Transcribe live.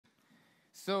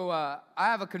I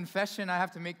have a confession I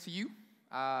have to make to you,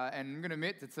 and I'm going to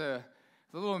admit it's a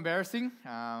little embarrassing,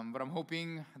 but I'm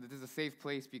hoping that this is a safe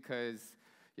place because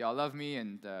y'all love me,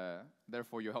 and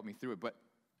therefore you'll help me through it. But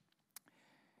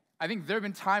I think there have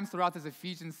been times throughout this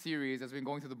Ephesians series, as we've been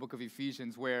going through the book of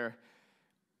Ephesians, where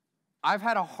I've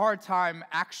had a hard time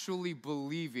actually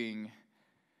believing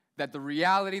that the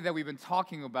reality that we've been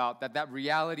talking about, that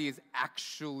reality is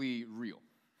actually real.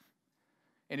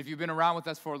 And if you've been around with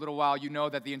us for a little while, you know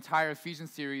that the entire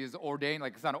Ephesians series is ordained,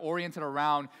 it's not oriented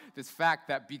around this fact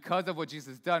that because of what Jesus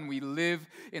has done, we live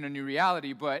in a new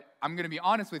reality. But I'm going to be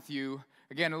honest with you,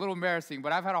 again, a little embarrassing,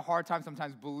 but I've had a hard time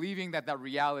sometimes believing that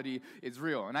reality is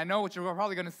real. And I know what you're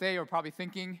probably going to say or probably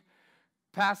thinking,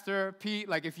 Pastor Pete,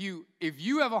 if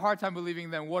you have a hard time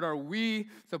believing, then what are we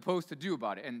supposed to do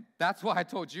about it? And that's why I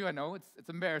told you. I know it's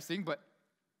embarrassing, but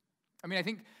I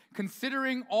think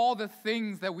considering all the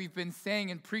things that we've been saying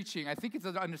and preaching, I think it's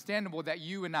understandable that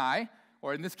you and I,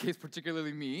 or in this case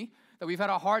particularly me, that we've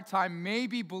had a hard time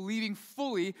maybe believing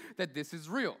fully that this is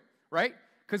real, right?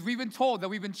 Because we've been told that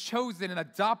we've been chosen and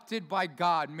adopted by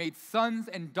God, made sons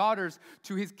and daughters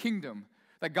to his kingdom,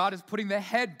 that God is putting the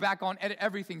head back on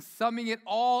everything, summing it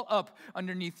all up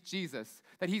underneath Jesus,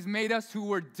 that he's made us who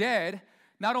were dead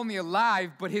not only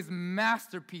alive, but his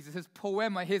masterpieces, his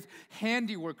poema, his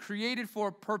handiwork, created for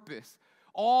a purpose.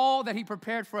 All that he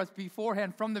prepared for us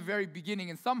beforehand from the very beginning.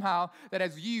 And somehow, that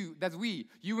as you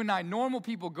and I, normal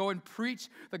people, go and preach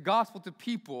the gospel to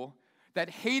people that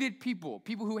hated people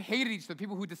who hated each other,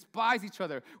 people who despise each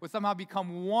other, would somehow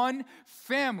become one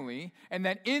family, and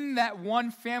that in that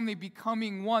one family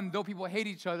becoming one, though people hate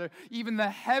each other, even the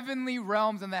heavenly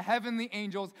realms and the heavenly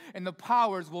angels and the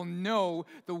powers will know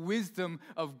the wisdom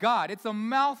of God. It's a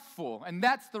mouthful, and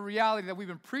that's the reality that we've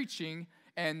been preaching,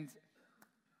 and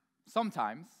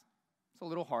sometimes it's a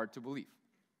little hard to believe.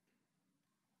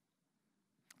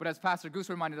 But as Pastor Goose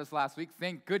reminded us last week,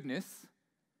 thank goodness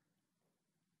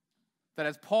that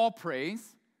as Paul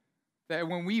prays, that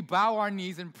when we bow our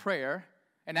knees in prayer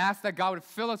and ask that God would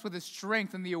fill us with his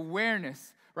strength and the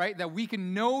awareness, right, that we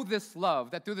can know this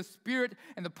love, that through the Spirit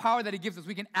and the power that he gives us,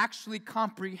 we can actually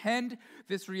comprehend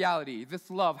this reality, this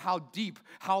love, how deep,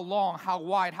 how long, how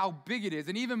wide, how big it is,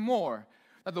 and even more,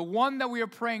 that the one that we are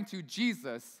praying to,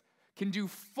 Jesus, can do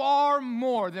far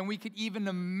more than we could even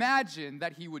imagine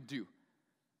that he would do.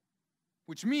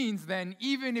 Which means then,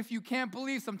 even if you can't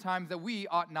believe sometimes, that we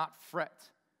ought not fret.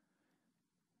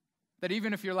 That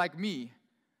even if you're like me,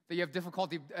 that you have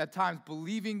difficulty at times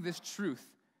believing this truth,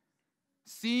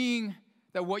 seeing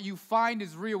that what you find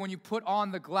is real when you put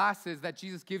on the glasses that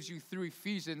Jesus gives you through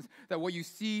Ephesians, that what you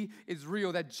see is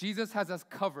real, that Jesus has us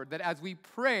covered, that as we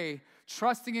pray,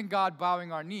 trusting in God,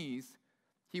 bowing our knees,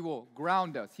 he will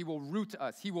ground us, he will root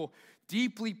us, he will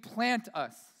deeply plant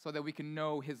us so that we can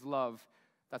know his love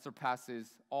that surpasses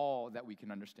all that we can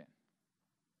understand.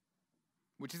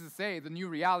 Which is to say, the new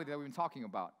reality that we've been talking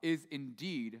about is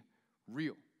indeed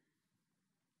real.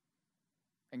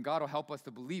 And God will help us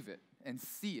to believe it and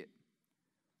see it.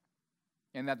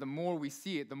 And that the more we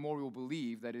see it, the more we will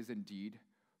believe that it is indeed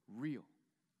real.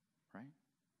 Right?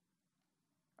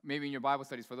 Maybe in your Bible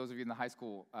studies, for those of you in the high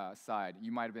school side,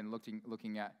 you might have been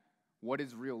looking at what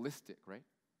is realistic, right?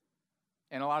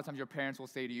 And a lot of times your parents will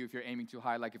say to you if you're aiming too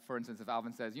high, for instance, if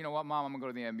Alvin says, you know what, Mom, I'm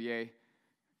going to go to the NBA.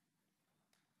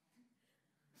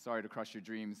 Sorry to crush your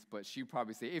dreams, but she'd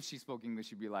probably say, if she spoke English,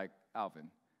 she'd be like, Alvin,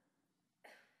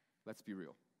 let's be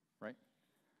real, right?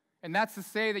 And that's to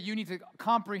say that you need to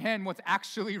comprehend what's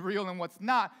actually real and what's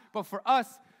not. But for us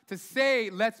to say,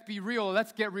 let's be real,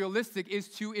 let's get realistic, is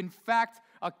to, in fact,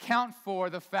 account for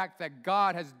the fact that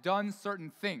God has done certain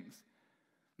things.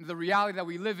 The reality that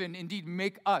we live in indeed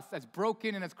make us, as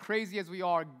broken and as crazy as we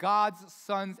are, God's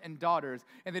sons and daughters.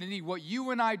 And that indeed what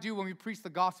you and I do when we preach the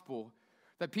gospel,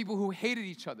 that people who hated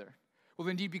each other will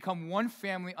indeed become one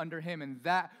family under him, and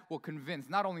that will convince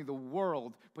not only the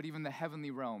world, but even the heavenly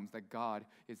realms that God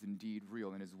is indeed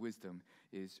real and his wisdom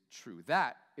is true.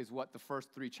 That is what the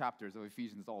first 3 chapters of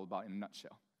Ephesians is all about in a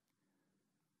nutshell.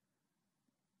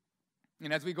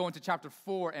 And as we go into chapter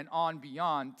 4 and on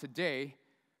beyond today,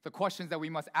 the questions that we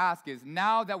must ask is,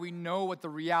 now that we know what the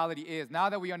reality is, now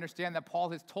that we understand that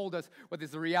Paul has told us what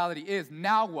this reality is,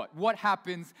 now what? What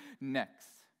happens next?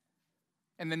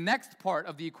 And the next part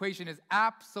of the equation is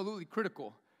absolutely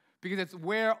critical, because it's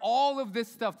where all of this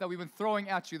stuff that we've been throwing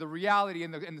at you, the reality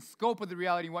and the scope of the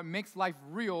reality, what makes life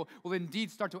real, will indeed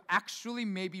start to actually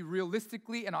maybe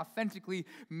realistically and authentically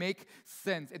make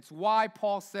sense. It's why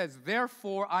Paul says,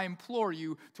 therefore I implore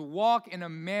you to walk in a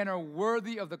manner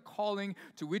worthy of the calling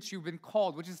to which you've been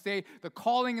called, which is to say, the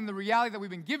calling and the reality that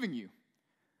we've been giving you.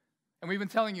 And we've been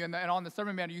telling you, and on the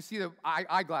Sermon Banner, you see the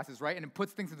eyeglasses, right? And it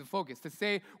puts things into focus. To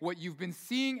say what you've been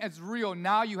seeing as real,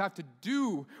 now you have to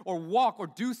do or walk or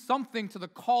do something to the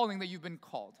calling that you've been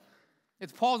called.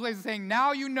 It's Paul's way of saying,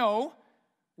 now you know,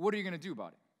 what are you going to do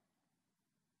about it?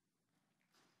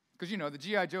 Because, the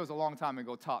G.I. Joes a long time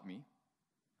ago taught me,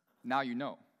 now you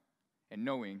know. And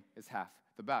knowing is half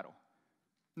the battle.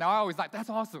 Now, I always thought, that's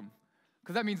awesome.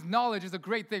 Because that means knowledge is a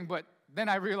great thing, but then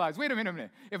I realized, wait a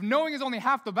minute. If knowing is only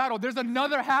half the battle, there's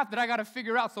another half that I got to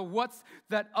figure out. So what's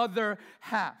that other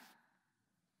half?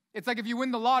 It's like if you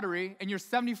win the lottery and you're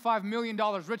 $75 million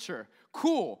richer.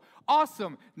 Cool.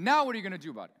 Awesome. Now what are you going to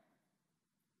do about it?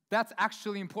 That's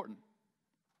actually important.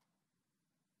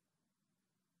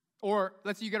 Or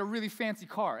let's say you get a really fancy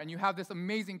car and you have this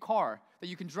amazing car that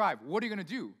you can drive. What are you going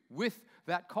to do with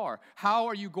that car? How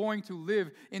are you going to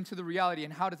live into the reality,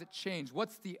 and how does it change?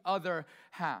 What's the other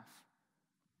half?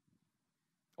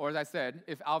 Or as I said,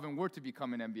 if Alvin were to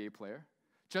become an NBA player,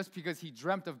 just because he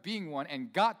dreamt of being one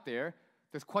and got there,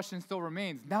 this question still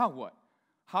remains, now what?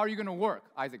 How are you going to work?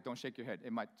 Isaac, don't shake your head.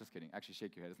 Just kidding. Actually,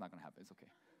 shake your head. It's not going to happen. It's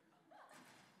okay.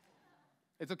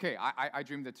 It's okay. I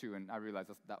dreamed it too, and I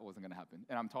realized that wasn't going to happen.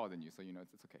 And I'm taller than you, so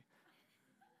it's okay.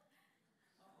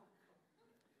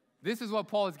 This is what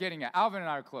Paul is getting at. Alvin and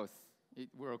I are close.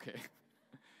 We're okay.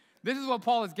 This is what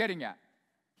Paul is getting at.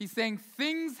 He's saying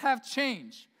things have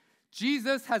changed.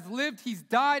 Jesus has lived, he's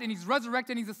died, and he's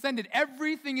resurrected, and he's ascended.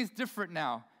 Everything is different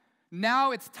now.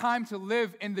 Now it's time to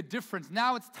live in the difference.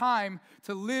 Now it's time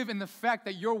to live in the fact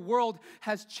that your world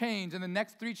has changed. In the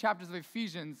next 3 chapters of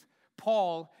Ephesians,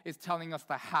 Paul is telling us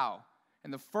the how.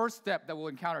 And the first step that we'll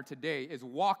encounter today is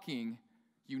walking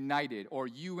united, or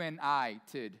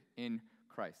united in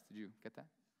Christ. Did you get that?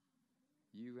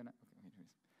 Okay.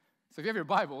 So if you have your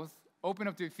Bibles, open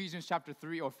up to Ephesians chapter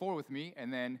 3 or 4 with me,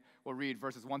 and then we'll read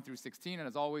verses 1 through 16. And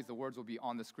as always, the words will be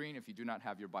on the screen if you do not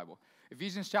have your Bible.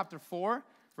 Ephesians chapter 4,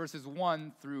 verses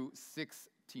 1 through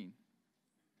 16.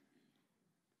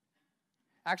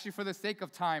 Actually, for the sake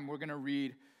of time, we're going to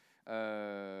read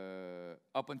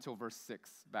up until verse 6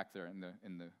 back there in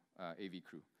the AV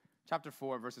crew. Chapter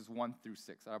 4, verses 1 through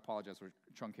 6. I apologize for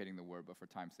truncating the word, but for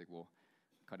time's sake, we'll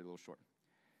cut it a little short.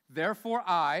 Therefore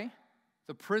I,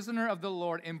 the prisoner of the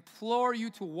Lord, implore you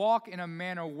to walk in a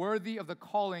manner worthy of the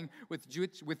calling with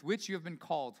which you have been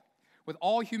called, with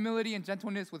all humility and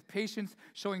gentleness, with patience,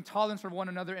 showing tolerance for one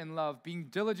another in love, being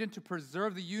diligent to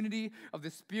preserve the unity of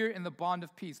the Spirit in the bond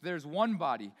of peace. There is one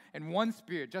body and one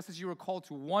Spirit, just as you were called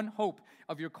to one hope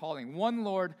of your calling, one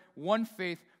Lord, one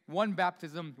faith, one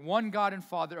baptism, one God and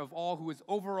Father of all, who is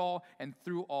over all and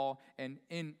through all and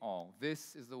in all.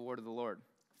 This is the word of the Lord.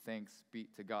 Thanks be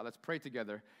to God. Let's pray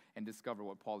together and discover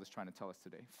what Paul is trying to tell us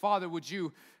today. Father, would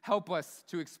you help us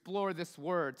to explore this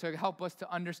word, to help us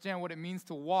to understand what it means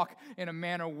to walk in a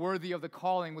manner worthy of the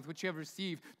calling with which you have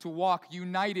received, to walk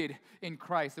united in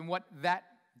Christ, and what that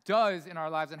does in our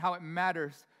lives and how it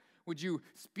matters. Would you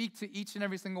speak to each and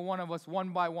every single one of us one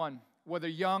by one, whether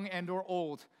young and or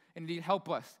old, and indeed help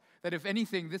us that if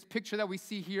anything, this picture that we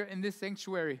see here in this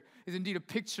sanctuary is indeed a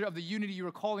picture of the unity you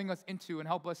are calling us into, and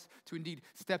help us to indeed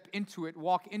step into it,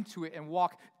 and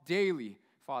walk daily,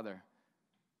 Father.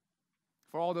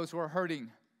 For all those who are hurting,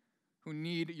 who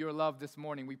need your love this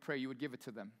morning, we pray you would give it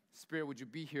to them. Spirit, would you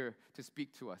be here to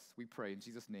speak to us? We pray in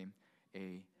Jesus' name,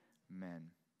 amen.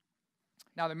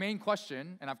 Now, the main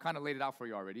question, and I've kind of laid it out for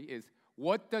you already, is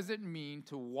what does it mean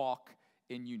to walk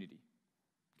in unity?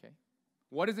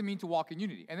 What does it mean to walk in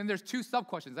unity? And then there's 2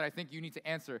 sub-questions that I think you need to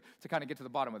answer to kind of get to the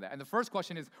bottom of that. And the first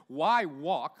question is, why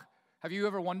walk? Have you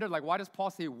ever wondered, why does Paul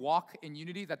say walk in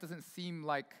unity? That doesn't seem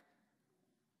like,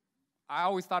 I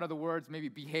always thought of the words maybe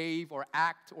behave or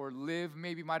act or live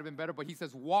maybe might have been better, but he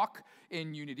says walk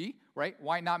in unity, right?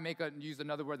 Why not use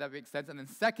another word that makes sense? And then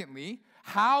secondly,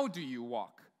 how do you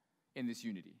walk in this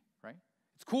unity, right?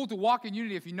 It's cool to walk in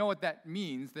unity if you know what that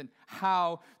means, then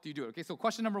how do you do it? Okay, so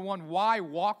question number 1, why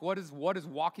walk? What does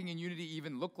walking in unity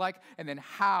even look like? And then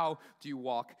how do you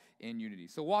walk in unity?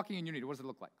 So walking in unity, what does it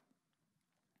look like?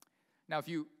 Now, if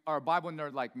you are a Bible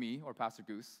nerd like me or Pastor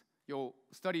Goose, you'll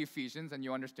study Ephesians and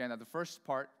you'll understand that the first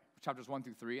part, chapters 1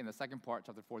 through 3, and the second part,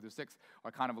 chapter 4 through 6, are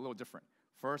kind of a little different.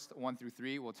 First, 1 through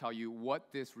 3 will tell you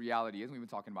what this reality is. We've been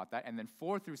talking about that. And then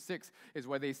 4 through 6 is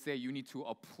where they say you need to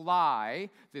apply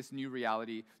this new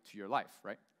reality to your life,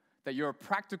 right? That your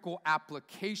practical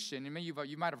application, and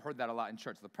you might have heard that a lot in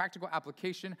church, the practical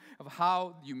application of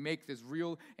how you make this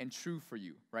real and true for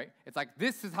you, right? It's like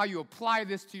this is how you apply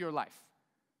this to your life.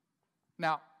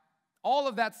 Now, all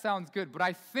of that sounds good, but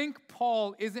I think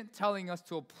Paul isn't telling us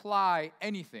to apply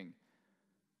anything.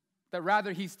 That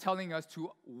rather he's telling us to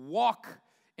walk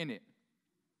in it.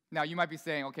 Now, you might be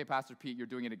saying, okay, Pastor Pete, you're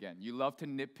doing it again. You love to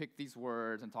nitpick these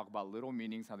words and talk about little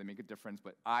meanings, how they make a difference,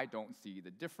 but I don't see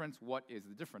the difference. What is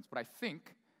the difference? But I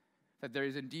think that there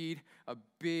is indeed a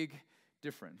big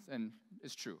difference, and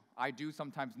it's true. I do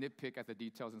sometimes nitpick at the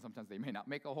details, and sometimes they may not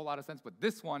make a whole lot of sense, but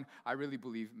this one, I really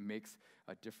believe, makes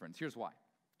a difference. Here's why.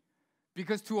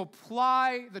 Because to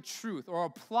apply the truth or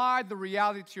apply the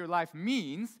reality to your life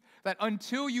means that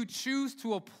until you choose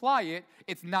to apply it,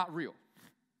 it's not real.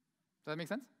 Does that make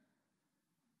sense?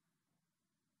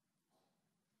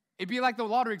 It'd be like the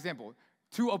lottery example.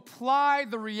 To apply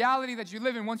the reality that you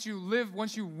live in, once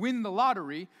you win the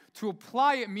lottery, to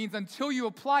apply it means until you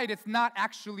apply it, it's not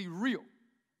actually real.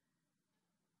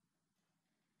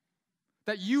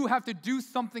 That you have to do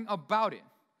something about it.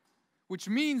 Which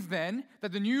means then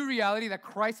that the new reality that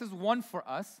Christ has won for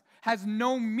us has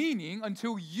no meaning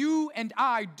until you and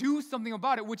I do something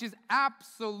about it, which is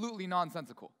absolutely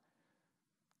nonsensical.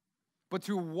 But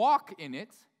to walk in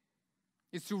it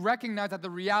is to recognize that the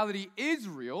reality is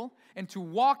real and to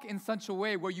walk in such a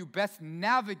way where you best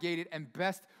navigate it and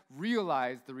best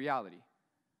realize the reality.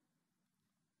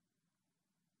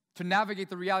 To navigate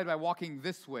the reality by walking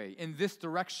this way, in this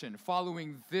direction,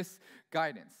 following this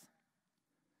guidance.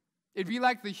 It'd be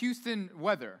like the Houston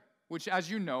weather, which, as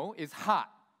you know, is hot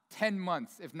 10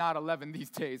 months, if not 11 these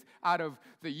days, out of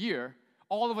the year,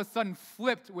 all of a sudden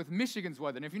flipped with Michigan's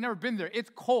weather. And if you've never been there, it's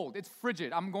cold, it's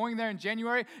frigid. I'm going there in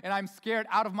January, and I'm scared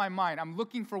out of my mind. I'm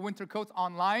looking for winter coats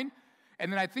online,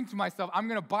 and then I think to myself, I'm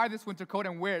going to buy this winter coat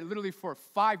and wear it literally for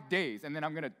 5 days, and then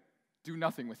I'm going to do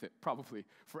nothing with it, probably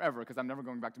forever, because I'm never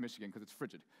going back to Michigan because it's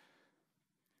frigid.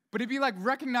 But it'd be like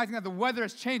recognizing that the weather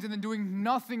has changed and then doing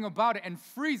nothing about it and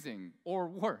freezing or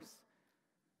worse.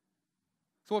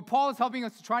 So what Paul is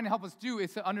trying to help us do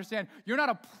is to understand you're not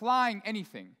applying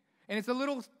anything. And it's a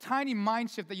little tiny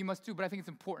mind shift that you must do, but I think it's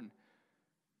important.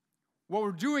 What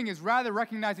we're doing is rather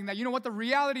recognizing that, you know what, the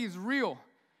reality is real,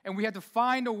 and we have to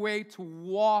find a way to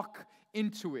walk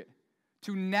into it,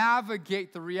 to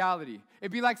navigate the reality.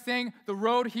 It'd be like saying the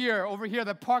road here, over here,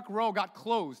 the Park Row got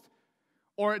closed.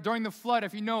 Or during the flood,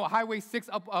 if you know, Highway 6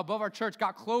 up above our church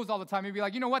got closed all the time, you'd be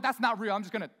like, you know what, that's not real. I'm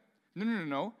just going to,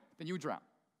 no, then you would drown.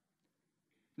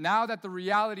 Now that the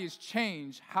reality has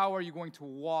changed, how are you going to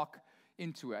walk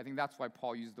into it? I think that's why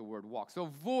Paul used the word walk. So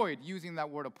avoid using that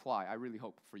word apply, I really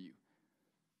hope, for you.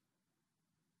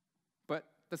 But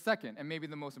the second, and maybe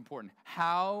the most important,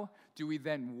 how do we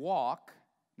then walk,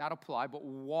 not apply, but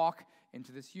walk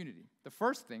into this unity? The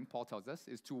first thing, Paul tells us,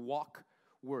 is to walk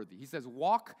worthy. He says,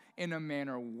 walk in a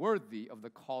manner worthy of the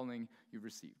calling you've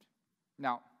received.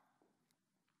 Now,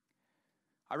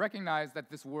 I recognize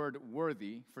that this word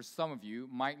worthy, for some of you,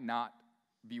 might not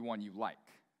be one you like.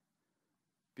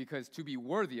 Because to be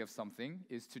worthy of something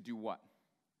is to do what?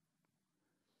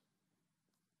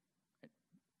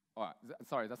 Oh,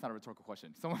 sorry, that's not a rhetorical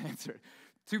question. Someone answered.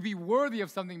 To be worthy of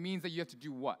something means that you have to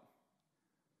do what?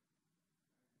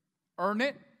 Earn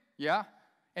it, yeah?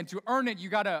 And to earn it, you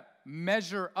got to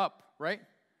measure up, right?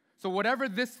 So whatever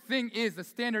this thing is, the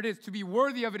standard is, to be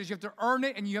worthy of it is you have to earn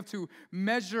it and you have to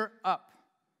measure up.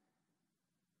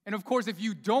 And of course, if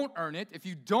you don't earn it, if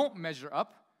you don't measure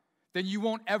up, then you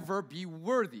won't ever be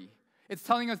worthy. It's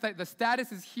telling us that the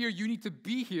status is here, you need to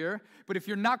be here, but if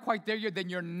you're not quite there yet, then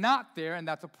you're not there, and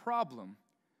that's a problem.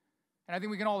 And I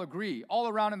think we can all agree, all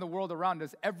around in the world around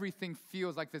us, everything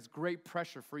feels like this great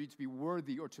pressure for you to be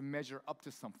worthy or to measure up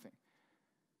to something.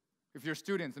 If you're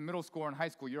students in middle school or in high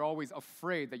school, you're always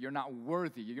afraid that you're not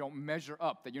worthy, you don't measure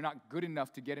up, that you're not good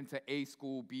enough to get into A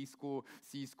school, B school,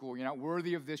 C school. You're not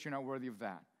worthy of this, you're not worthy of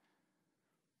that.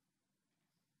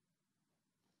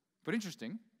 But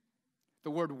interesting,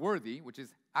 the word worthy, which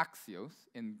is axios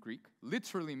in Greek,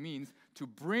 literally means to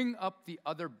bring up the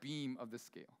other beam of the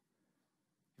scale.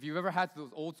 If you've ever had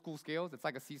those old school scales, it's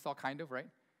like a seesaw kind of, right?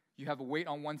 You have a weight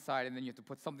on one side, and then you have to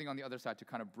put something on the other side to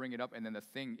kind of bring it up, and then the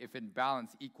thing, if in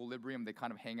balance, equilibrium, they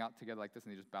kind of hang out together like this,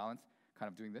 and they just balance,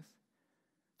 kind of doing this.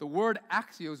 The word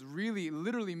axios really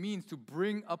literally means to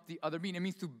bring up the other beam. It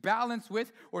means to balance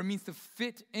with, or it means to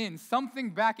fit in.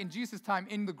 Something back in Jesus' time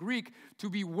in the Greek, to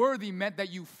be worthy meant that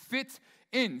you fit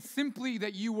in. Simply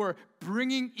that you were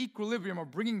bringing equilibrium or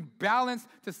bringing balance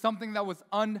to something that was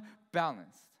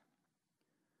unbalanced.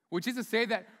 Which is to say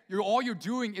that all you're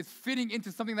doing is fitting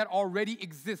into something that already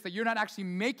exists, that you're not actually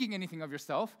making anything of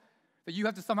yourself, that you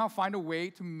have to somehow find a way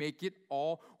to make it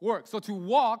all work. So to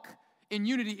walk in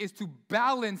unity is to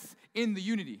balance in the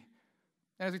unity.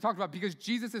 And as we talked about, because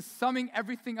Jesus is summing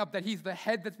everything up, that he's the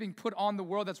head that's being put on the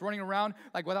world that's running around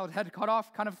like without head cut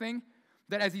off kind of thing,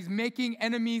 That as he's making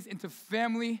enemies into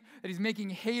family, that he's making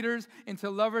haters into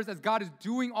lovers, as God is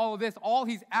doing all of this, all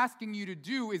he's asking you to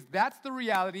do is, that's the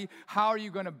reality. How are you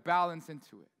going to balance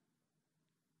into it?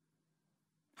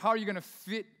 How are you going to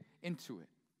fit into it?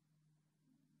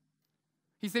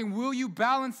 He's saying, will you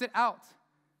balance it out?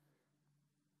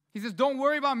 He says, don't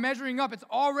worry about measuring up. It's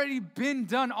already been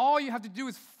done. All you have to do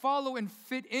is follow and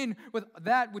fit in with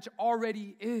that which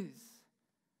already is.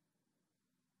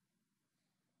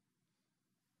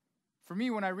 For me,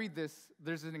 when I read this,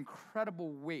 there's an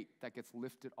incredible weight that gets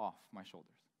lifted off my shoulders.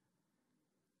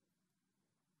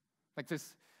 Like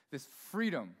this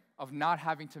freedom of not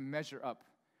having to measure up.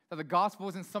 That the gospel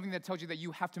isn't something that tells you that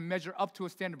you have to measure up to a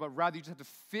standard, but rather you just have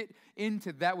to fit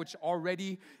into that which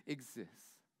already exists.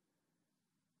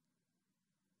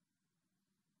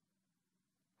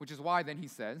 Which is why then he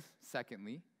says,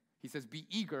 secondly, he says, be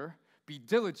eager, be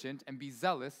diligent, and be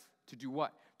zealous to do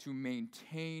what? To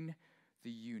maintain the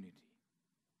unity.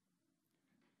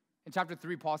 In chapter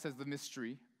 3, Paul says the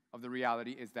mystery of the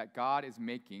reality is that God is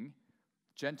making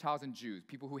Gentiles and Jews,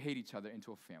 people who hate each other,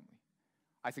 into a family.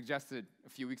 I suggested a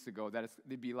few weeks ago that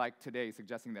it'd be like today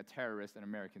suggesting that terrorists and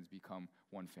Americans become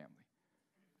one family.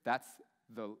 That's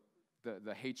the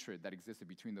hatred that existed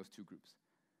between those two groups.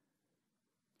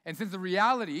 And since the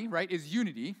reality, right, is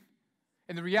unity,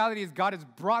 and the reality is God has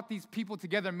brought these people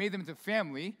together and made them into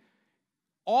family,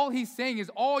 all he's saying is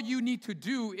all you need to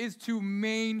do is to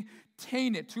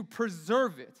maintain it, to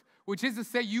preserve it, which is to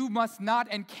say you must not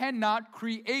and cannot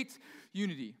create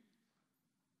unity.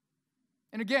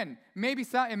 And again,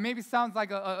 it maybe sounds like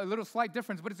a little slight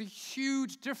difference, but it's a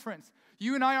huge difference.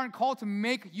 You and I aren't called to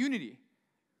make unity.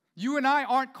 You and I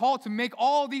aren't called to make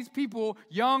all these people,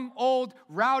 young, old,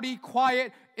 rowdy,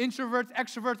 quiet, introverts,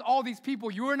 extroverts, all these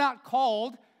people. You are not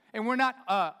called, and we're not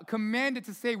commanded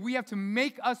to say we have to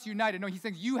make us united. No, he's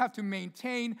saying you have to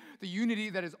maintain the unity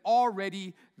that is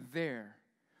already there.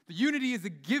 The unity is a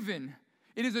given.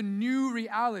 It is a new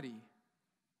reality.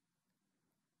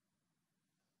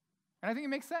 And I think it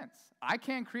makes sense. I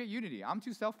can't create unity. I'm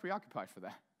too self-preoccupied for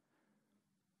that.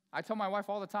 I tell my wife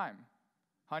all the time,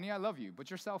 honey, I love you, but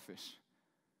you're selfish.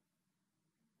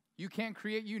 You can't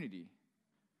create unity.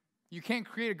 You can't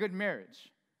create a good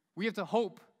marriage. We have to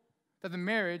hope that the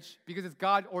marriage, because it's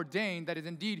God ordained, that is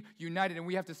indeed united, and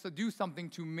we have to do something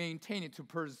to maintain it, to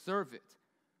preserve it.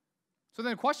 So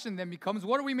then the question then becomes,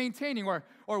 what are we maintaining, or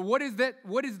what is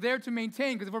there to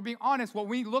maintain? Because if we're being honest, when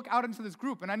we look out into this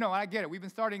group, and I get it, we've been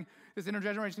starting this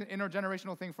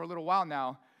intergenerational thing for a little while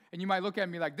now, and you might look at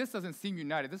me like, this doesn't seem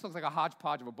united. This looks like a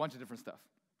hodgepodge of a bunch of different stuff.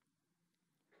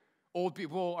 Old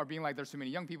people are being like, there's too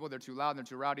many young people, they're too loud, they're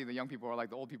too rowdy. The young people are like,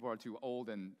 the old people are too old,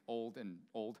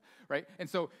 right? And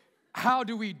so how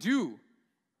do we do?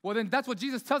 Well, then that's what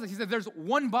Jesus tells us. He says there's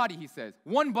one body, he says.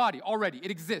 One body already.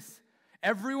 It exists.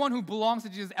 Everyone who belongs to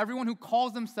Jesus, everyone who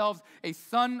calls themselves a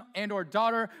son and or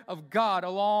daughter of God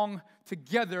along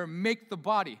together make the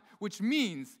body, which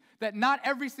means that not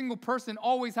every single person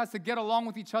always has to get along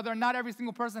with each other. Not every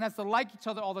single person has to like each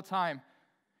other all the time.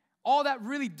 All that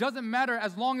really doesn't matter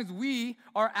as long as we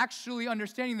are actually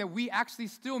understanding that we actually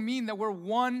still mean that we're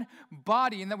one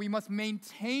body and that we must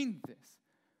maintain this.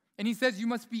 And he says you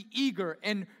must be eager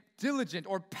and diligent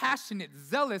or passionate,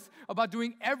 zealous about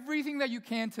doing everything that you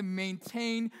can to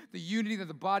maintain the unity that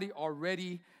the body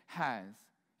already has. And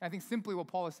I think simply what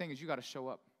Paul is saying is you got to show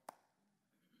up.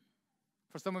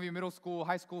 For some of you middle school,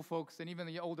 high school folks, and even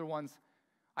the older ones,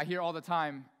 I hear all the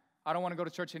time, I don't want to go to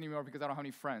church anymore because I don't have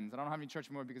any friends. I don't have any church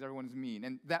anymore because everyone's mean.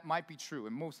 And that might be true,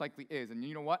 and most likely is. And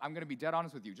you know what? I'm going to be dead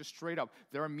honest with you, just straight up.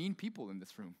 There are mean people in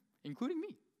this room, including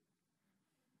me.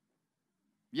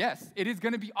 Yes, it is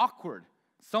going to be awkward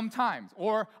sometimes,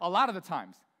 or a lot of the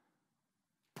times.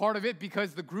 Part of it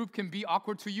because the group can be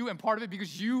awkward to you, and part of it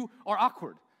because you are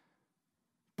awkward.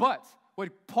 But what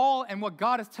Paul and what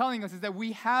God is telling us is that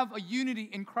we have a unity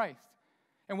in Christ.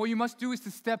 And what you must do is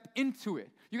to step into it.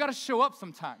 You got to show up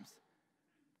sometimes.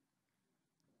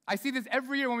 I see this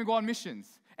every year when we go on missions.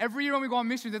 Every year when we go on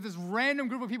missions, there's this random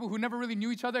group of people who never really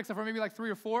knew each other except for maybe like 3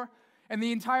 or 4. And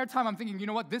the entire time I'm thinking, you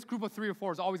know what? This group of 3 or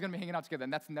 4 is always going to be hanging out together.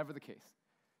 And that's never the case.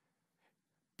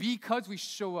 Because we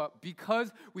show up,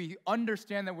 because we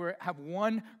understand that we have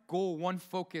one goal, one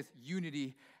focus,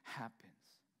 unity happens.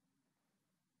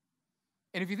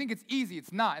 And if you think it's easy,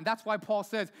 it's not. And that's why Paul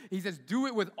says, do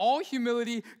it with all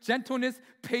humility, gentleness,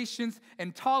 patience,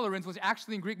 and tolerance, which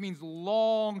actually in Greek means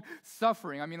long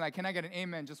suffering. I mean, like, can I get an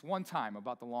amen just one time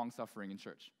about the long suffering in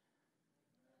church?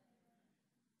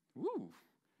 Ooh,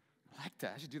 I like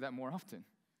that. I should do that more often.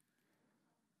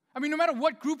 I mean, no matter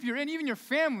what group you're in, even your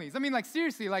families. I mean, like,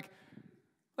 seriously, like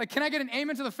Like, can I get an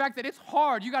amen to the fact that it's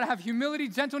hard? You got to have humility,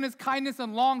 gentleness, kindness,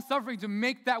 and long suffering to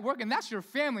make that work. And that's your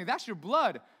family. That's your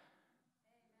blood.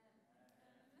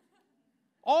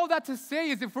 All that to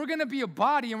say is if we're going to be a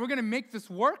body and we're going to make this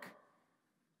work,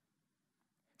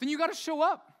 then you got to show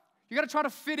up. You got to try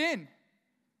to fit in.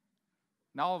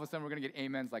 Now all of a sudden we're going to get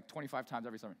amens like 25 times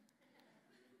every sermon.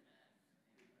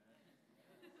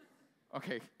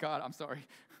 Okay, God, I'm sorry.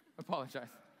 Apologize.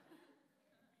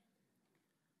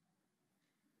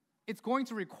 It's going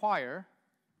to require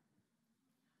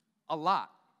a lot.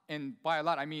 And by a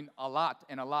lot, I mean a lot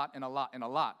and a lot and a lot and a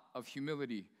lot of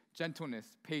humility, gentleness,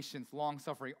 patience,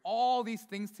 long-suffering, all these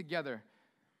things together.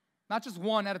 Not just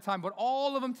one at a time, but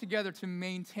all of them together to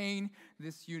maintain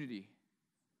this unity.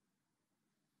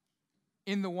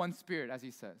 In the one Spirit, as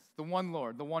he says, the one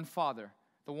Lord, the one Father,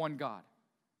 the one God,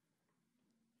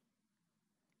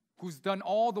 who's done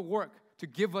all the work to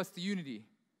give us the unity.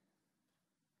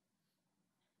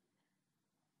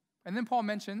 And then Paul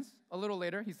mentions, a little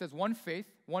later, he says, one faith,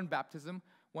 one baptism,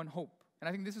 one hope. And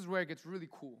I think this is where it gets really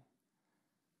cool.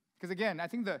 Because again, I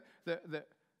think the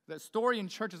story in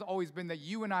church has always been that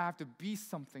you and I have to be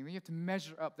something, that you have to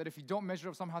measure up, that if you don't measure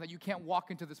up somehow, that you can't walk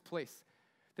into this place.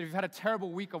 That if you've had a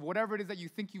terrible week of whatever it is that you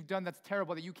think you've done that's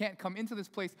terrible, that you can't come into this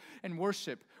place and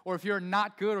worship. Or if you're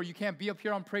not good, or you can't be up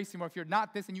here on praise team, or if you're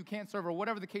not this and you can't serve, or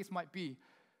whatever the case might be.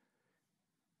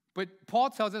 But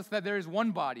Paul tells us that there is one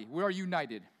body. We are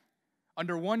united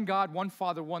under one God, one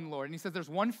Father, one Lord. And he says there's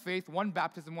one faith, one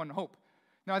baptism, one hope.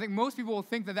 Now, I think most people will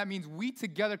think that that means we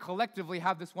together collectively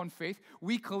have this one faith.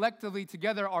 We collectively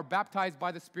together are baptized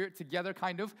by the Spirit together,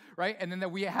 kind of, right? And then that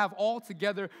we have all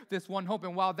together this one hope.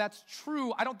 And while that's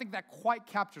true, I don't think that quite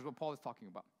captures what Paul is talking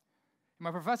about. And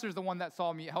my professor is the one that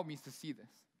helped me to see this.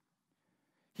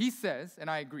 He says, and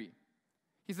I agree,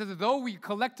 he says that though we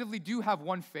collectively do have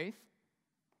one faith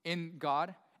in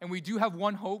God, and we do have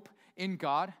one hope in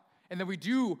God, and that we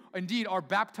do indeed are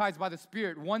baptized by the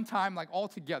Spirit one time, like all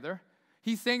together,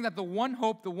 he's saying that the one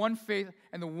hope, the one faith,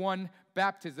 and the one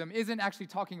baptism isn't actually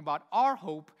talking about our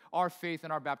hope, our faith,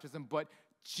 and our baptism, but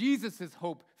Jesus'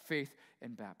 hope, faith,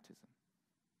 and baptism.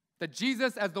 That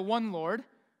Jesus, as the one Lord,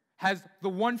 has the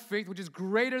one faith, which is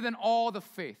greater than all the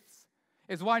faiths.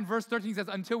 Is why in verse 13 he says,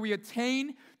 until we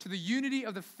attain to the unity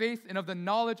of the faith and of the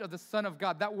knowledge of the Son of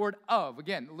God. That word of,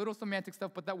 again, a little semantic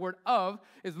stuff, but that word of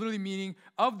is literally meaning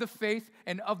of the faith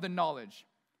and of the knowledge.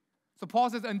 So Paul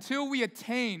says, until we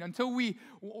attain, until we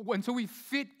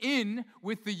fit in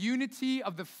with the unity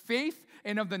of the faith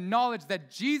and of the knowledge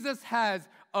that Jesus has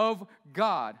of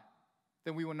God,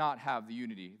 then we will not have the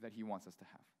unity that he wants us to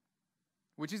have.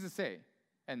 Which is to say,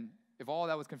 and if all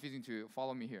that was confusing to you,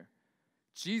 follow me here.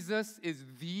 Jesus is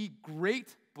the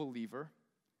great believer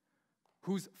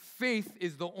whose faith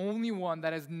is the only one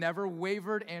that has never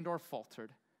wavered and or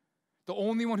faltered. The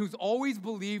only one who's always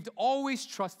believed, always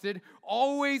trusted,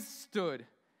 always stood.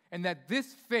 And that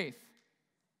this faith,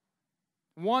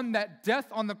 one that death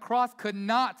on the cross could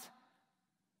not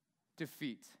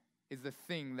defeat, is the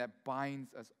thing that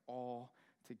binds us all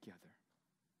together.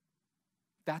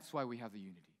 That's why we have the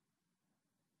unity.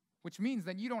 Which means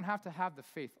that you don't have to have the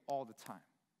faith all the time.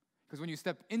 Because when you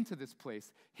step into this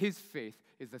place, his faith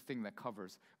is the thing that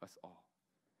covers us all.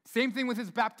 Same thing with his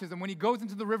baptism. When he goes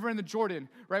into the river in the Jordan,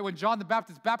 right? When John the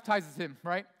Baptist baptizes him,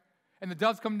 right? And the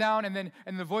doves come down and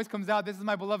the voice comes out, this is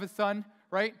my beloved son,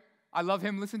 right? I love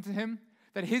him, listen to him.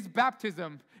 That his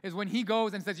baptism is when he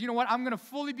goes and says, you know what? I'm going to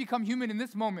fully become human in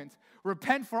this moment.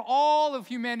 Repent for all of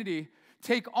humanity.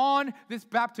 Take on this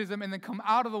baptism and then come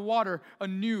out of the water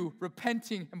anew,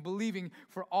 repenting and believing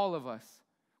for all of us.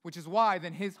 Which is why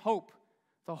then his hope,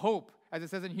 the hope, as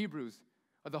it says in Hebrews,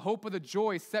 the hope of the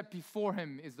joy set before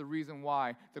him is the reason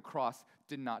why the cross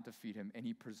did not defeat him, and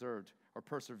he preserved or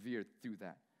persevered through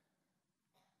that.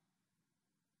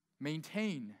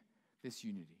 Maintain this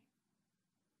unity.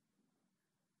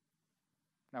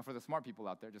 Now for the smart people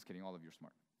out there, just kidding, all of you are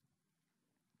smart.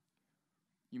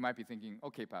 You might be thinking,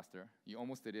 okay, Pastor, you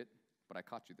almost did it, but I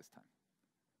caught you this time.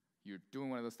 You're doing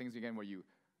one of those things again where you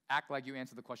act like you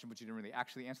answered the question, but you didn't really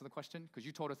actually answer the question, because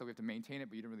you told us that we have to maintain it,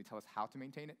 but you didn't really tell us how to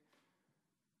maintain it.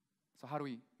 So how do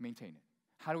we maintain it?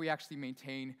 How do we actually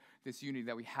maintain this unity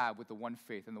that we have with the one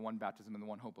faith and the one baptism and the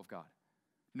one hope of God?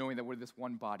 Knowing that we're this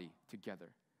one body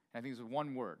together. And I think there's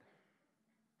one word.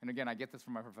 And again, I get this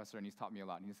from my professor, and he's taught me a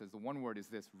lot. And he says the one word is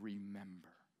this: remember.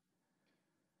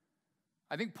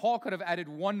 I think Paul could have added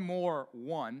one more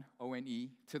one, O-N-E,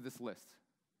 to this list,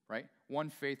 right? One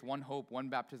faith, one hope, one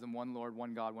baptism, one Lord,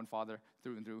 one God, one Father,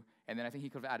 through and through. And then I think he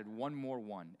could have added one more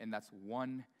one, and that's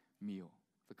one meal,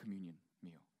 the communion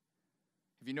meal.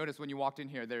 If you notice when you walked in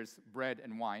here, there's bread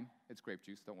and wine. It's grape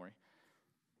juice, don't worry.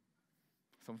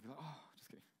 Someone's like, oh, just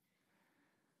kidding.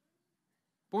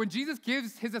 But when Jesus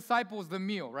gives his disciples the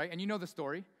meal, right, and you know the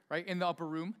story, right, in the upper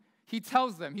room, he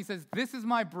tells them, he says, this is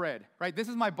my bread, right, this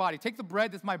is my body. Take the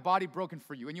bread, this is my body broken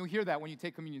for you. And you'll hear that when you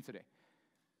take communion today.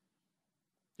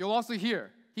 You'll also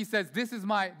hear, he says, this is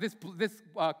this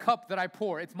cup that I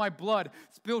pour. It's my blood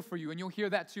spilled for you. And you'll hear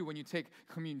that too when you take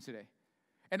communion today.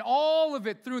 And all of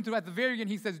it through and through, at the very end,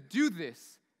 he says, do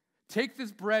this. Take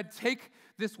this bread, take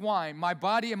this wine, my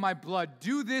body and my blood.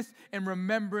 Do this in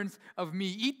remembrance of me.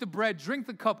 Eat the bread, drink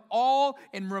the cup, all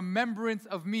in remembrance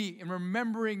of me, in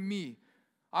remembering me.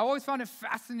 I always found it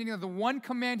fascinating that the one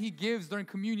command he gives during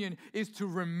communion is to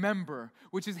remember,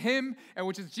 which is him and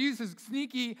which is Jesus'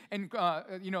 sneaky and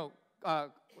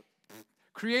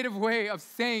creative way of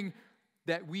saying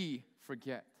that we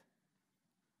forget.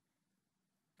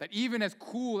 That even as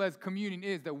cool as communion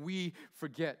is, that we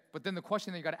forget. But then the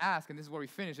question that you got to ask, and this is where we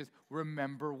finish, is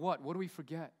remember what? What do we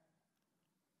forget?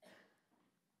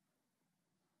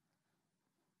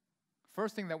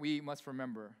 First thing that we must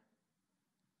remember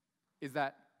is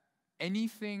that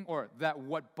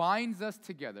what binds us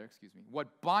together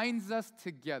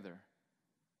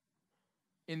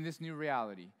in this new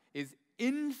reality is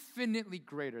infinitely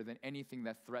greater than anything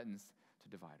that threatens to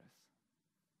divide us.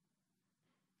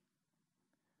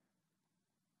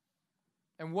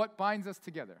 And what binds us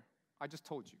together? I just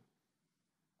told you.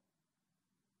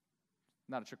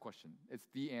 Not a trick question. It's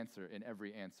the answer in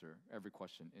every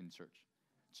question in church.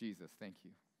 Jesus, thank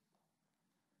you.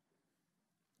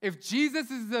 If Jesus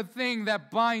is the thing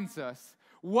that binds us,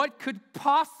 what could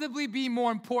possibly be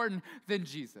more important than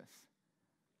Jesus?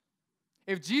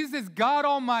 If Jesus is God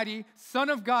Almighty, Son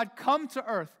of God, come to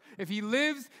earth, if he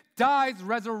lives, dies,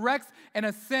 resurrects, and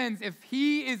ascends, if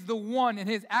he is the one and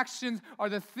his actions are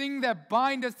the thing that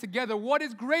bind us together, what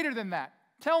is greater than that?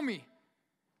 Tell me.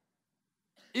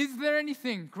 Is there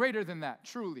anything greater than that,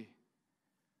 truly?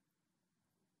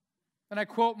 And I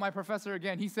quote my professor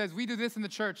again. He says, we do this in the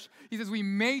church. He says, we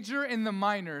major in the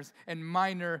minors and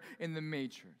minor in the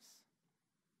majors.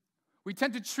 We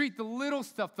tend to treat the little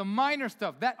stuff, the minor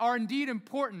stuff, that are indeed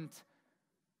important,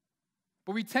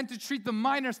 but we tend to treat the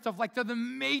minor stuff like they're the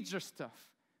major stuff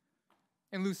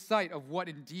and lose sight of what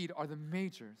indeed are the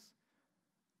majors.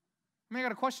 I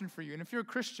got a question for you, and if you're a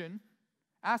Christian,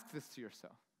 ask this to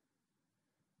yourself.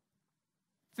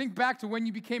 Think back to when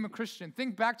you became a Christian.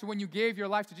 Think back to when you gave your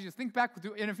life to Jesus. Think back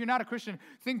to, and if you're not a Christian,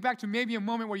 think back to maybe a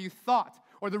moment where you thought,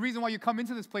 or the reason why you come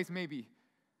into this place maybe.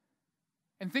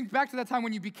 And think back to that time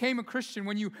when you became a Christian,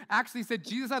 when you actually said,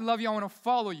 Jesus, I love you, I want to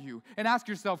follow you. And ask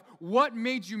yourself, what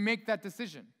made you make that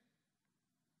decision?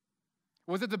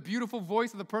 Was it the beautiful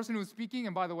voice of the person who was speaking?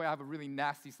 And by the way, I have a really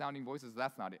nasty sounding voice, so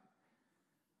that's not it.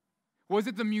 Was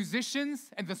it the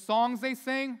musicians and the songs they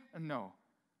sang? No.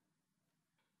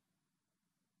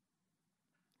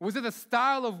 Was it the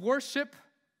style of worship?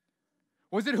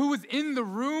 Was it who was in the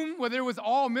room, whether it was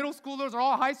all middle schoolers or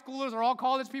all high schoolers or all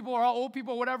college people or all old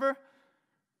people, whatever?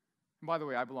 And by the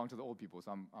way, I belong to the old people,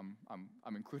 so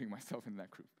I'm including myself in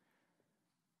that group.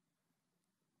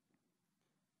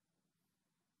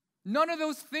 None of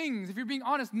those things, if you're being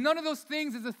honest, none of those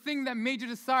things is the thing that made you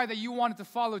decide that you wanted to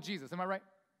follow Jesus. Am I right?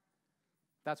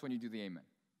 That's when you do the amen.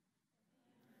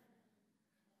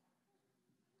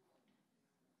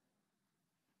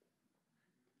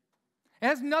 It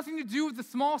has nothing to do with the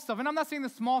small stuff. And I'm not saying the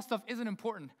small stuff isn't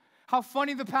important. How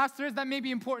funny the pastor is, that may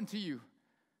be important to you.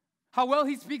 How well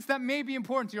he speaks, that may be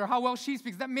important to you. Or how well she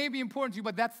speaks, that may be important to you.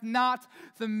 But that's not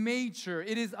the major.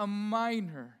 It is a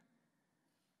minor.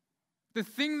 The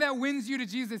thing that wins you to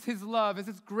Jesus is his love, is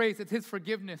his grace, it's his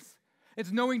forgiveness.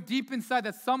 It's knowing deep inside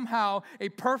that somehow a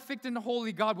perfect and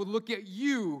holy God would look at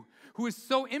you, who is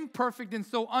so imperfect and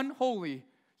so unholy.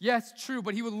 Yes, true,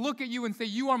 but he would look at you and say,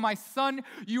 you are my son,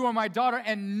 you are my daughter,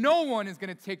 and no one is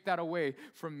going to take that away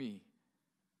from me.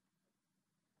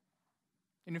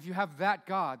 And if you have that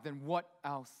God, then what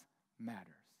else matters?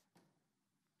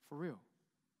 For real.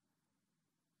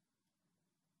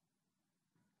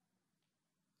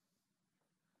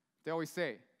 They always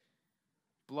say,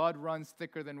 blood runs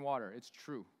thicker than water. It's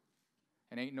true.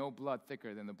 And ain't no blood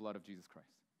thicker than the blood of Jesus Christ.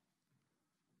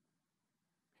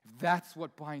 If that's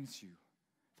what binds you,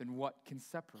 then what can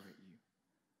separate you?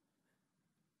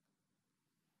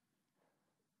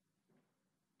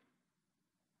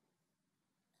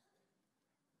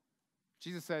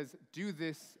 Jesus says, do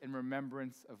this in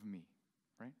remembrance of me,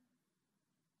 right?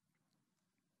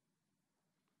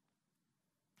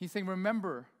 He's saying,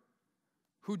 remember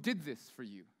who did this for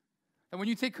you. And when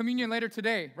you take communion later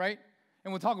today, right?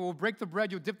 And we'll break the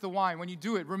bread, you'll dip the wine. When you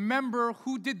do it, remember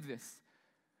who did this.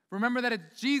 Remember that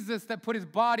it's Jesus that put his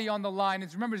body on the line.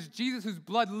 Remember, it's Jesus whose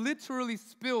blood literally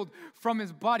spilled from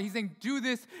his body. He's saying, do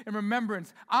this in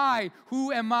remembrance.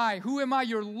 Who am I? Who am I?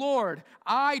 Your Lord.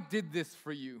 I did this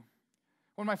for you.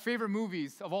 One of my favorite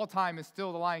movies of all time is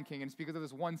still The Lion King, and it's because of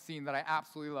this one scene that I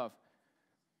absolutely love.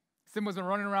 Simba's been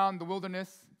running around the wilderness.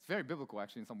 It's very biblical,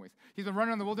 actually, in some ways. He's been running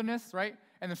around the wilderness, right?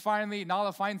 And then finally,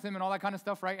 Nala finds him and all that kind of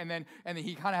stuff, right? And then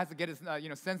he kind of has to get his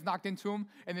sense knocked into him.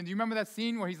 And then do you remember that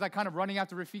scene where he's like kind of running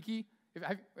after Rafiki?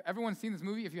 Have everyone seen this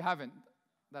movie? If you haven't,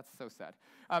 that's so sad.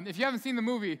 If you haven't seen the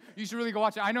movie, you should really go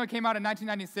watch it. I know it came out in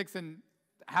 1996, and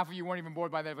half of you weren't even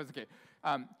bored by that, but it's okay.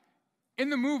 In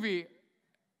the movie,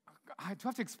 do I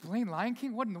have to explain Lion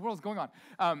King? What in the world is going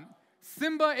on?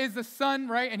 Simba is the son,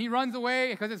 right? And he runs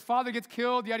away because his father gets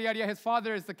killed, yada, yada, yada. His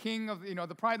father is the king of,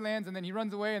 the Pride Lands, and then he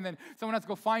runs away, and then someone has to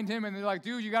go find him, and they're like,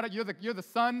 dude, you're the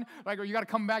son, like, or you got to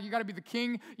come back, you got to be the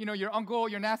king. Your uncle,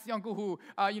 your nasty uncle who,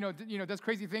 does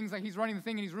crazy things, like he's running the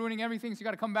thing, and he's ruining everything, so you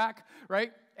got to come back,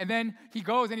 right? And then he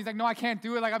goes, and he's like, no, I can't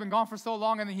do it, like, I've been gone for so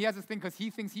long, and then he has this thing because he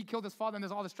thinks he killed his father, and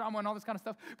there's all this drama and all this kind of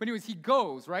stuff. But anyways, he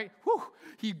goes, right?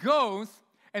 He goes,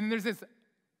 and there's this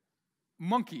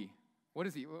monkey. What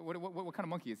is he? What kind of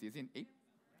monkey is he? Is he an ape?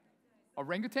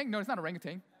 Orangutan? No, it's not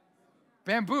orangutan.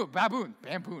 Baboon,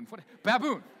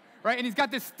 right? And he's got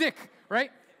this stick,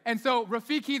 right? And so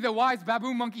Rafiki, the wise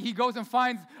baboon monkey, he goes and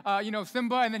finds,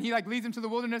 Simba, and then he like leads him to the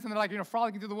wilderness, and they're like,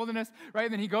 frolicking through the wilderness, right?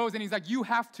 And then he goes, and he's like, you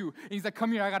have to. And he's like,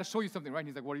 come here, I got to show you something, right? And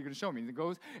he's like, what are you going to show me? And he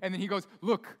goes, and then he goes,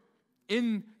 look,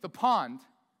 in the pond,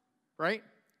 right,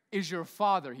 is your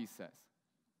father, he says.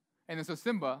 And then so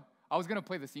Simba, I was going to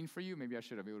play the scene for you. Maybe I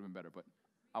should have. It would have been better, but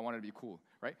I wanted to be cool,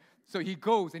 right? So he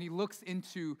goes and he looks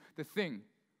into the thing,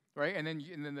 right? And then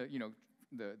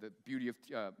the beauty of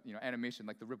animation,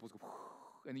 like the ripples go,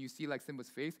 and then you see like Simba's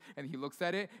face, and he looks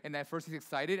at it, and at first he's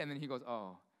excited, and then he goes,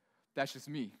 oh, that's just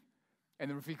me. And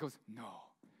then Rafiki goes, no,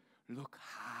 look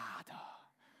harder.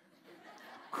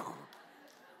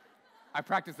 I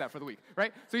practiced that for the week,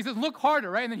 right? So he says, look harder,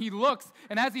 right? And then he looks,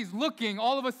 and as he's looking,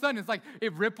 all of a sudden, it's like,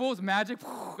 it ripples, magic,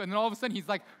 and then all of a sudden, he's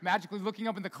like magically looking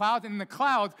up in the clouds, and in the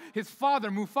clouds, his father,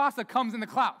 Mufasa, comes in the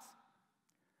clouds.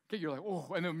 Okay, you're like,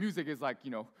 oh, and the music is like,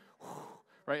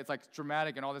 right? It's like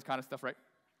dramatic and all this kind of stuff, right?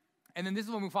 And then this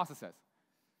is what Mufasa says.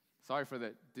 Sorry for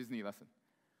the Disney lesson.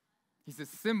 He says,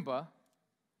 Simba,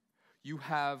 you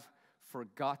have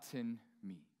forgotten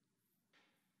me.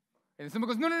 And Simba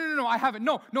goes, no, I haven't.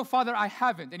 No, Father, I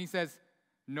haven't. And he says,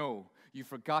 no, you've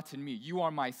forgotten me. You are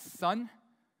my son,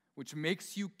 which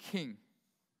makes you king,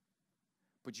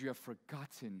 but you have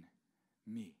forgotten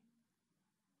me.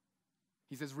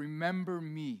 He says, remember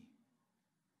me,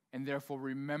 and therefore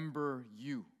remember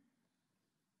you.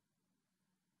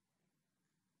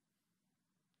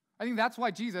 I think that's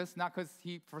why Jesus, not because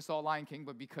he foresaw Lion King,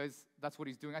 but because that's what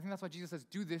he's doing. I think that's why Jesus says,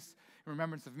 do this in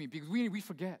remembrance of me, because we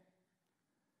forget.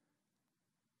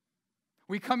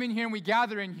 We come in here and we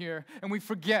gather in here and we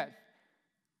forget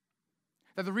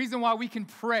that the reason why we can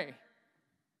pray,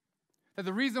 that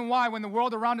the reason why when the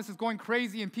world around us is going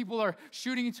crazy and people are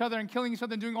shooting each other and killing each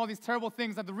other and doing all these terrible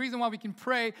things, that the reason why we can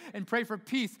pray and pray for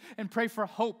peace and pray for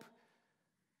hope,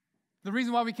 the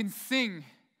reason why we can sing,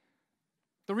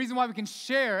 the reason why we can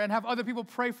share and have other people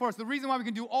pray for us, the reason why we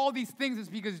can do all these things is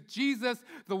because Jesus,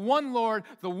 the one Lord,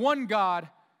 the one God,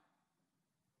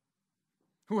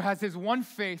 who has his one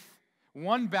faith,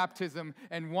 one baptism,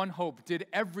 and one hope, did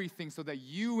everything so that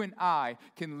you and I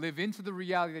can live into the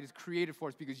reality that is created for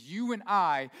us, because you and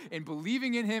I, in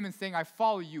believing in him and saying, I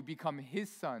follow you, become his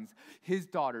sons, his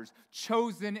daughters,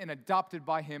 chosen and adopted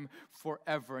by him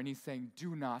forever. And he's saying,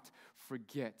 do not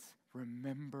forget,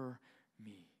 remember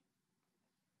me.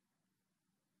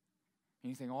 And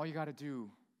he's saying, all you got to do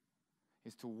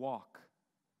is to walk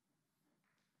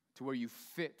to where you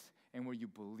fit and where you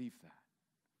believe that.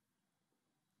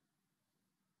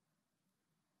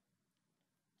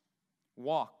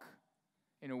 Walk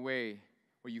in a way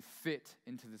where you fit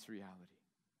into this reality.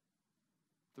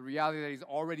 The reality that he's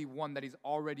already won, that he's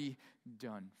already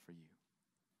done for you.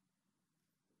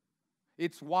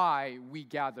 It's why we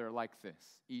gather like this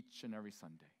each and every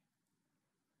Sunday.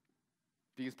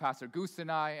 Because Pastor Goose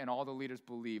and I and all the leaders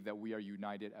believe that we are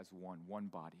united as one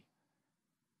body.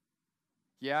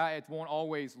 Yeah, it won't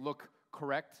always look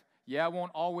correct. Yeah, it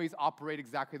won't always operate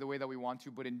exactly the way that we want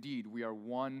to, but indeed, we are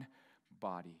one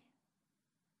body,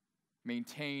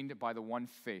 maintained by the one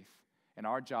faith, and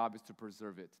our job is to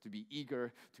preserve it, to be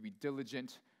eager, to be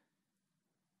diligent,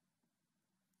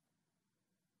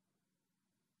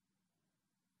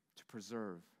 to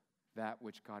preserve that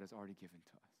which God has already given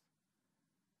to us.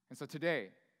 And so today,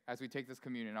 as we take this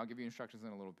communion, I'll give you instructions in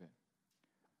a little bit.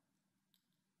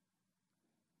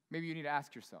 maybe you need to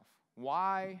ask yourself,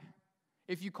 why?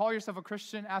 If you call yourself a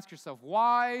Christian, ask yourself,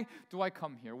 why do I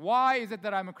come here? Why is it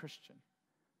that I'm a Christian?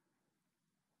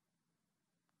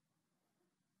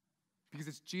 Because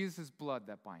it's Jesus' blood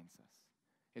that binds us.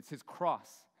 It's his cross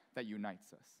that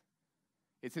unites us.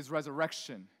 It's his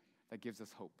resurrection that gives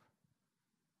us hope.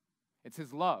 It's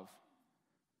his love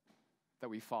that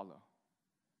we follow.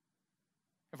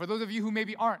 And for those of you who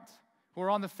maybe aren't, who are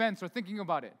on the fence or thinking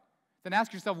about it, then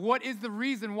ask yourself, what is the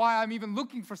reason why I'm even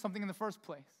looking for something in the first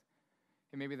place?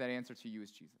 And maybe that answer to you is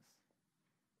Jesus.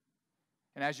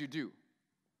 And as you do,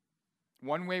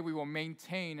 one way we will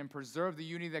maintain and preserve the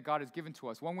unity that God has given to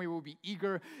us, one way we will be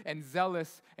eager and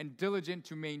zealous and diligent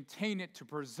to maintain it, to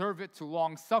preserve it, to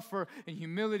long suffer in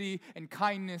humility and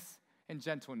kindness and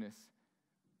gentleness,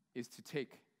 is to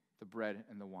take the bread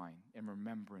and the wine in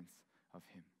remembrance of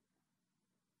him.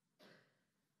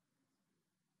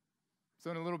 So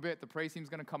in a little bit, the praise team's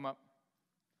going to come up.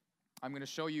 I'm going to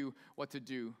show you what to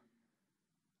do.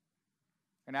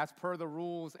 And as per the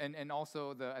rules and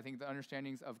also the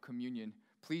understandings of communion,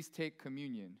 please take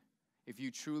communion if you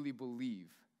truly believe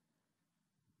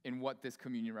in what this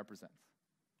communion represents.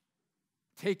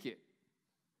 Take it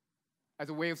as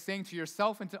a way of saying to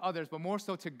yourself and to others, but more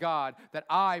so to God, that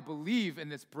I believe in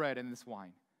this bread and this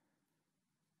wine.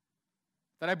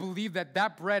 That I believe that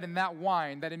that bread and that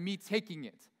wine, that in me taking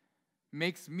it,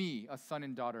 makes me a son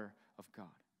and daughter of God.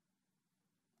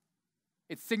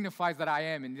 It signifies that I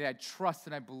am, and that I trust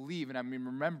and I believe, and I'm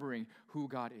remembering who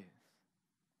God is.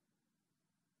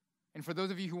 And for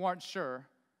those of you who aren't sure,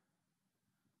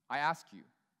 I ask you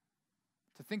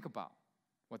to think about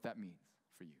what that means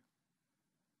for you.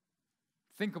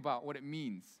 Think about what it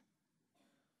means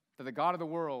that the God of the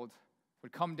world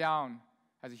would come down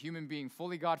as a human being,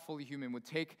 fully God, fully human, would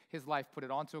take his life, put it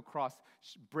onto a cross,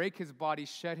 break his body,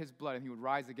 shed his blood, and he would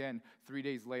rise again 3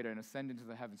 days later and ascend into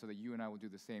the heavens so that you and I will do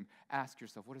the same. Ask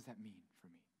yourself, what does that mean for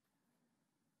me?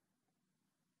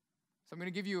 So I'm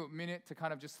going to give you a minute to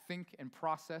kind of just think and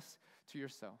process to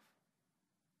yourself.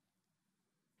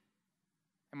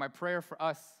 And my prayer for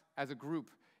us as a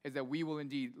group is that we will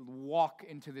indeed walk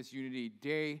into this unity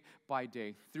day by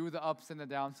day, through the ups and the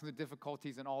downs, through the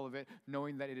difficulties and all of it,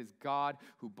 knowing that it is God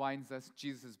who binds us,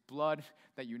 Jesus' blood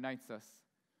that unites us.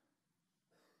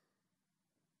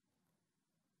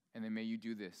 And then may you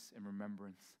do this in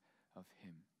remembrance of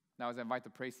him. Now, as I invite the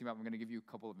praise team up, I'm going to give you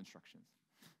a couple of instructions.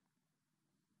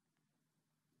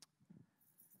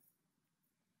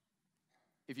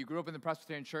 If you grew up in the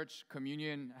Presbyterian church,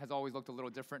 communion has always looked a little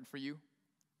different for you.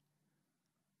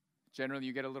 Generally,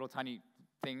 you get a little tiny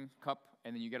cup,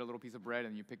 and then you get a little piece of bread,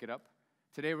 and you pick it up.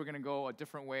 Today, we're going to go a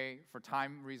different way for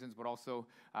time reasons, but also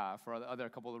for a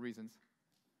couple of reasons.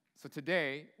 So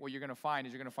today, what you're going to find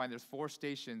there's 4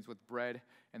 stations with bread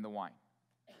and the wine.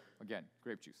 Again,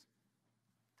 grape juice.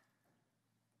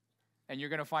 And you're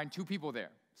going to find 2 people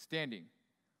there, standing.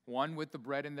 One with the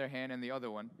bread in their hand, and the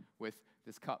other one with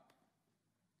this cup.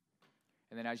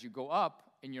 And then as you go up,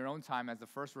 in your own time, as the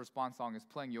first response song is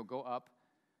playing, you'll go up,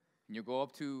 and you'll go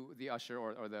up to the usher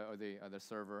or the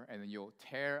server, and then you'll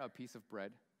tear a piece of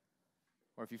bread.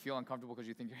 Or if you feel uncomfortable because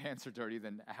you think your hands are dirty,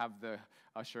 then have the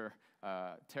usher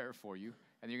tear it for you.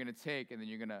 And you're going to take, and then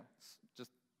you're going to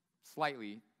just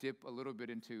slightly dip a little bit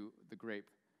into the grape,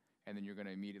 and then you're going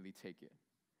to immediately take it.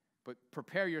 But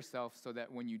prepare yourself so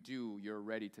that when you do, you're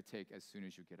ready to take as soon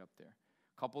as you get up there.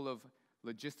 Couple of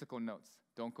logistical notes.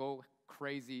 Don't go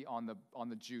crazy on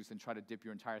the juice and try to dip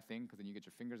your entire thing, because then you get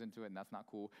your fingers into it, and that's not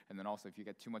cool. And then also, if you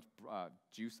get too much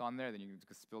juice on there, then you can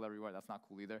spill everywhere. That's not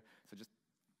cool either. So just,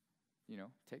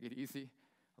 take it easy.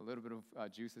 A little bit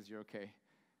of juices, you're okay.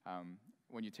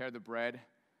 When you tear the bread,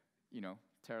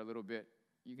 tear a little bit.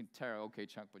 You can tear an okay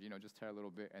chunk, but, just tear a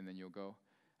little bit, and then you'll go.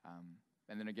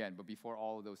 And then again, but before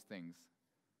all of those things,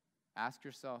 ask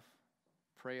yourself,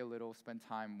 pray a little, spend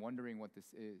time wondering what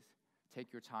this is.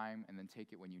 Take your time, and then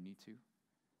take it when you need to.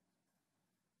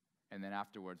 And then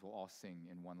afterwards, we'll all sing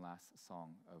in one last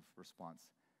song of response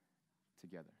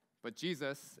together. But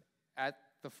Jesus, at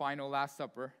the final Last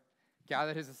Supper,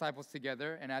 gathered his disciples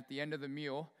together, and at the end of the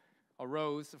meal,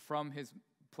 arose from his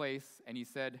place, and he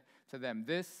said to them,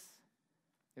 "This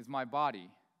is my body,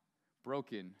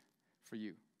 broken for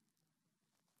you."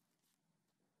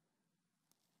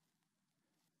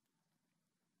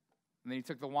 And then he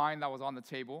took the wine that was on the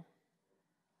table,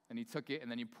 and he took it, and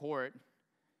then he poured it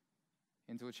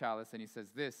into a chalice, and he says,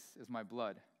 "This is my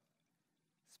blood,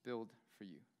 spilled for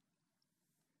you.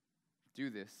 Do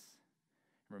this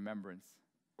in remembrance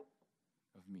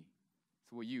of me."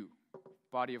 So will you,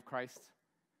 body of Christ,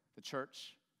 the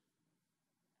church,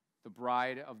 the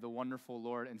bride of the wonderful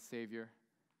Lord and Savior,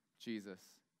 Jesus,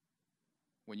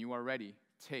 when you are ready,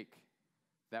 take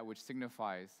that which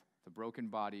signifies the broken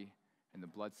body and the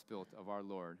blood spilt of our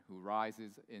Lord, who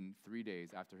rises in 3 days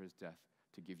after his death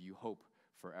to give you hope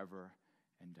forever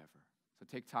and ever. So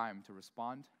take time to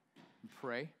respond and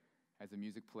pray as the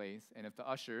music plays. And if the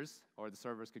ushers or the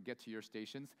servers could get to your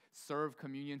stations, serve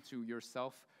communion to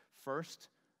yourself first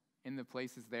in the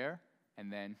places there.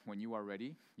 And then when you are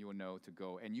ready, you will know to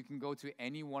go. And you can go to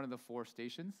any one of the 4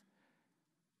 stations,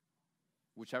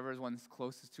 whichever one's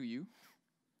closest to you.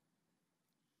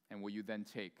 And will you then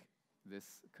take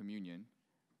this communion,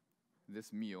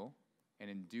 this meal,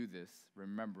 and do this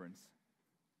remembrance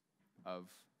of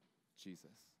Jesus.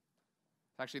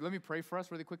 Actually, let me pray for us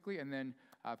really quickly, and then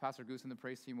Pastor Goose and the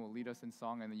praise team will lead us in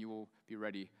song, and then you will be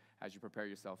ready as you prepare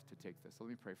yourself to take this. So let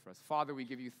me pray for us. Father, we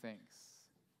give you thanks.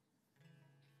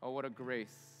 Oh, what a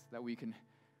grace that we can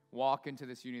walk into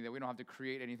this unity, that we don't have to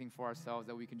create anything for ourselves,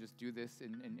 that we can just do this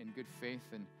in good faith,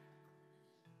 and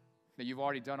that you've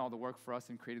already done all the work for us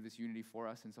and created this unity for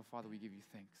us. And so, Father, we give you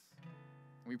thanks.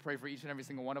 And we pray for each and every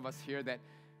single one of us here that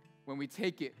when we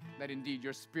take it, that indeed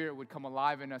your Spirit would come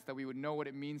alive in us, that we would know what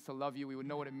it means to love you, we would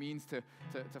know what it means to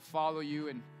follow you,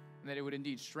 and that it would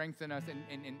indeed strengthen us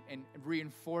and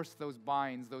reinforce those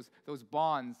binds, those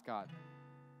bonds, God,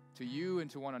 to you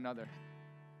and to one another.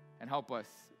 And help us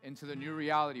into the new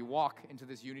reality, walk into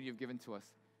this unity you've given to us,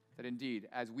 that indeed,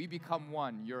 as we become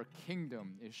one, your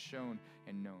kingdom is shown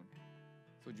and known.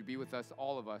 So would you be with us,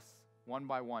 all of us, one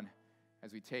by one,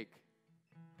 as we take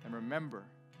and remember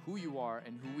who you are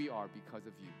and who we are because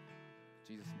of you.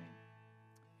 In Jesus'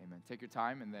 name, amen. Take your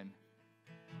time and then